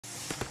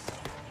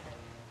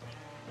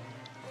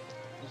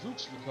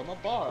Zook's become a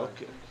bard.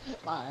 Okay.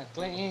 My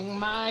cling,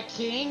 my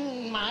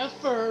king, my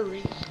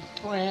furry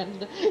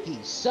friend.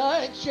 He's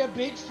such a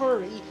big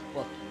furry.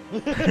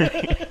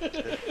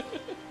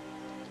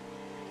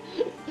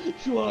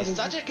 Well, He's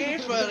such a gay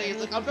furry. It's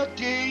like, I'm not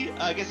gay.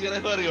 I guess you're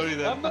a furry only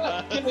then. I'm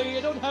not gay.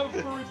 I don't have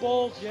furry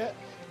balls yet.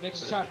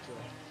 Next chapter.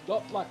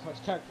 Got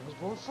Blackheart's character has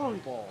more furry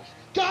balls.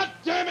 God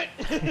damn it!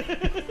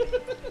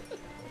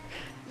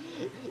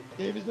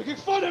 Dave is making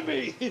fun of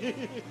me!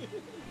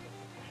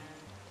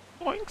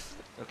 Boinks.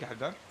 Okay, I'm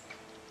done.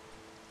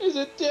 Is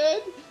it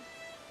dead?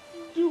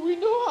 Do we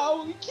know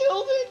how we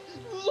killed it?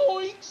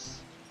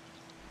 Zoinks!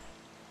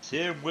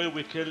 Same way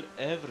we kill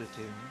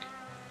everything.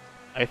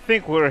 I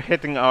think we're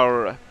hitting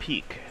our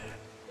peak.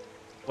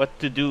 What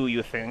to do,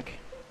 you think?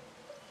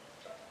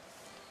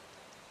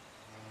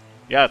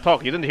 Yeah,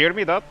 talk. You didn't hear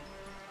me, that?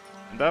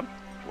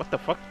 What the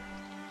fuck?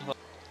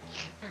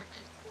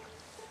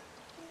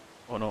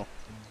 Oh no.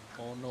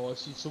 Oh no, I've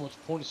seen so much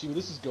porn to see where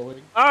this is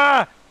going.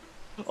 Ah!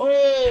 Oh,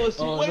 no,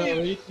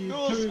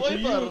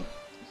 swiper!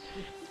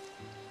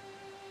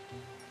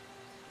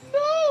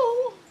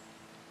 No!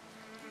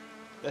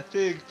 The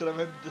thing,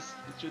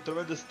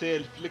 tremendous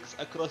tail flicks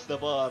across the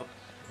bar.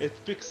 It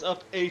picks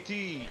up AT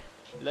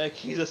like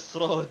he's a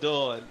straw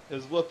doll.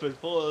 His weapon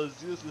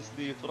falls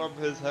uselessly from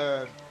his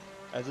hand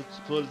as it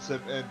pulls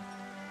him in.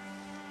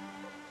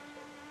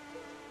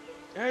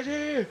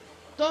 AT!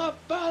 Stop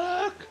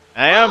panic!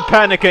 I am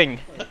panicking!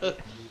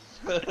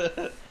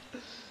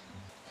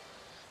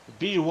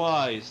 Be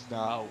wise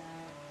now.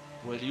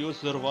 Will you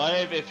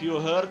survive if you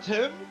hurt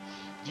him?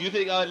 Do you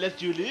think I'll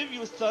let you live,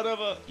 you son of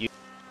a...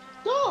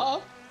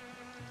 Stop!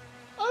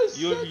 I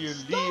said Union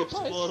stop, leaps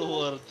I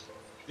forward,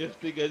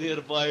 lifting a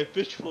nearby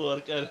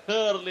pitchfork and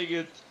hurling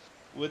it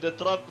with a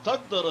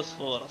thunderous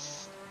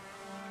force.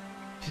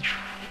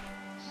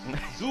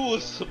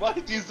 Zeus,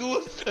 mighty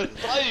Zeus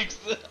strikes!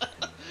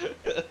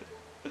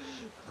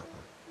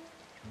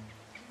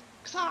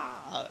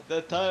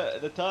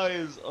 The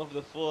tines of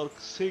the fork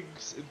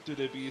sinks into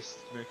the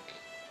beast's neck.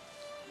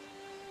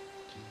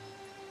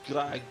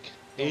 Grag,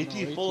 AT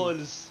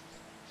falls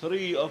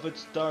free of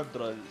its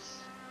tendrils.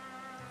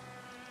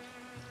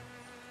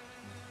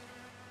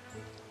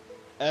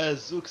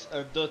 As Zooks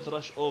and Dot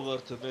rush over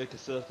to make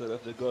certain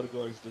of the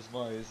Gorgon's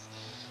demise,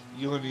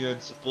 Union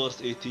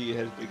supports AT,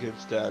 helping him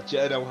stand.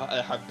 Jana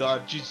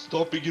Hamdan, she's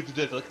stomping him to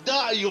death like,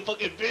 die you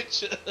fucking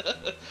bitch!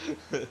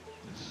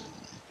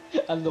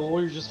 And the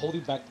warrior's just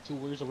holding back the two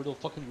warriors over the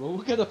fucking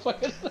road. Get the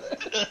fucking.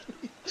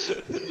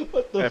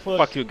 What the fuck?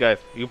 Fuck you guys.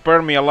 You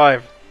burn me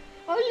alive.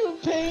 Are you in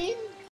pain?